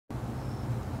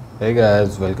Hey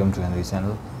guys, welcome to Henry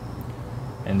channel.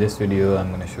 In this video I'm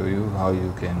going to show you how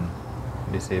you can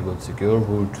disable secure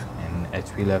boot in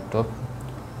HP laptop.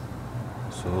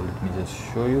 So let me just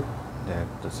show you that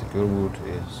the secure boot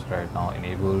is right now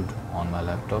enabled on my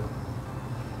laptop.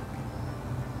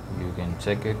 You can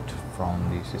check it from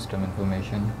the system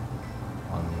information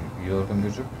on your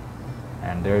computer,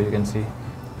 and there you can see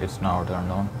it's now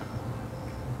turned on.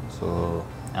 So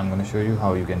I'm going to show you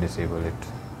how you can disable it.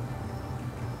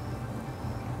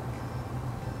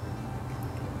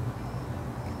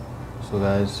 So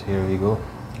guys, here we go.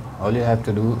 All you have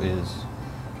to do is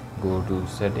go to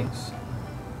settings,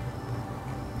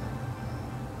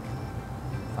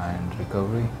 find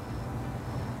recovery,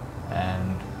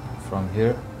 and from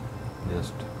here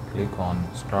just click on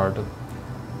startup,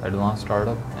 advanced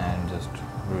startup, and just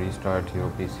restart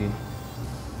your PC.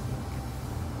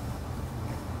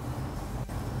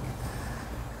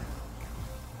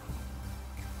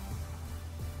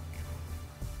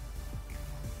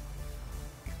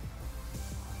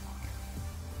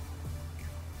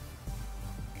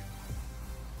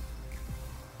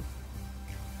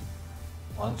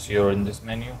 Once you're in this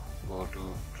menu, go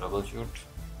to troubleshoot,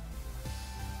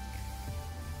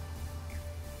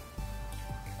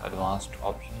 advanced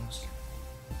options,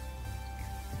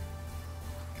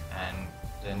 and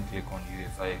then click on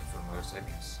UEFI firmware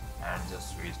settings and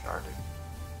just restart it.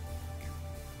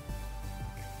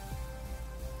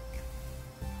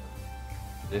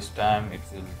 This time it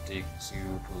will take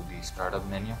you to the startup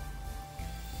menu.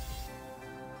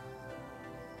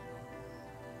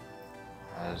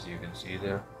 As you can see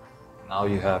there, now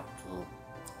you have to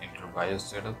enter BIOS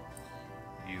setup.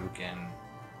 You can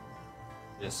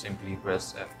just simply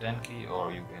press F10 key,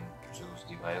 or you can choose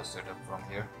the BIOS setup from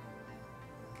here.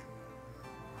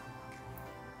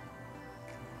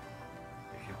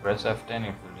 If you press F10,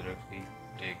 it will directly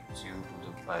take you to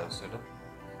the BIOS setup.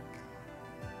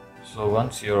 So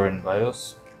once you're in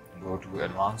BIOS, go to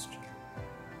advanced,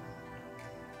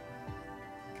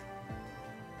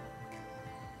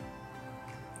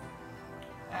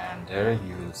 and there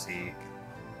you will see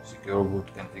secure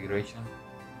boot configuration.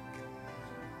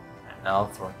 And now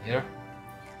from here,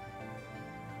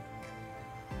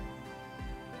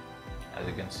 as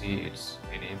you can see, it's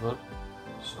enabled,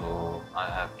 so I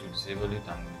have to disable it.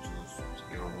 I'm going to choose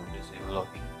secure boot disable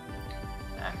option,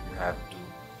 and you have to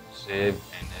save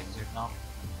and exit now.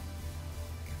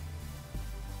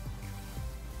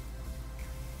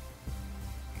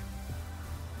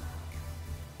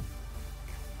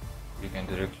 You can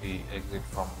directly exit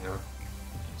from here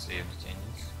and save the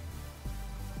changes.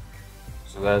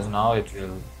 So guys, now it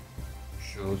will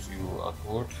shows you a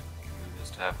code. You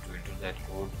just have to enter that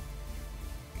code.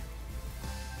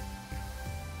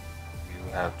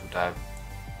 You have to type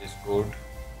this code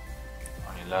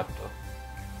on your laptop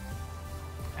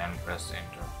and press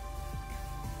enter.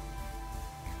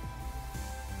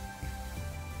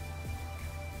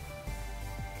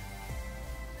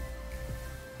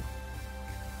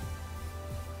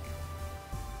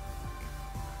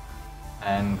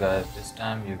 And guys, this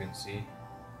time you can see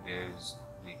there is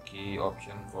the key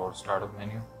option for startup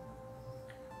menu,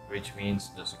 which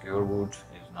means the secure boot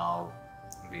is now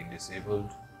being disabled.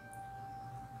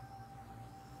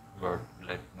 But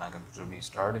let my computer be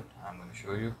started. I'm going to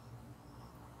show you.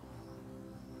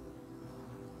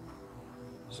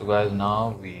 So guys,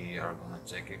 now we are going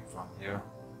to check it from here.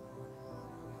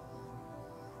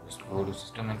 Just go to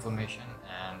system information,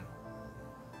 and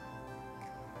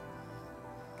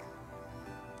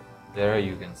there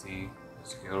you can see the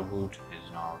secure boot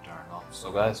is now turned off. So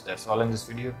guys, that's all in this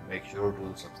video. Make sure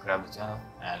to subscribe the channel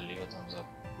and leave a thumbs up.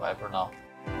 Bye for now.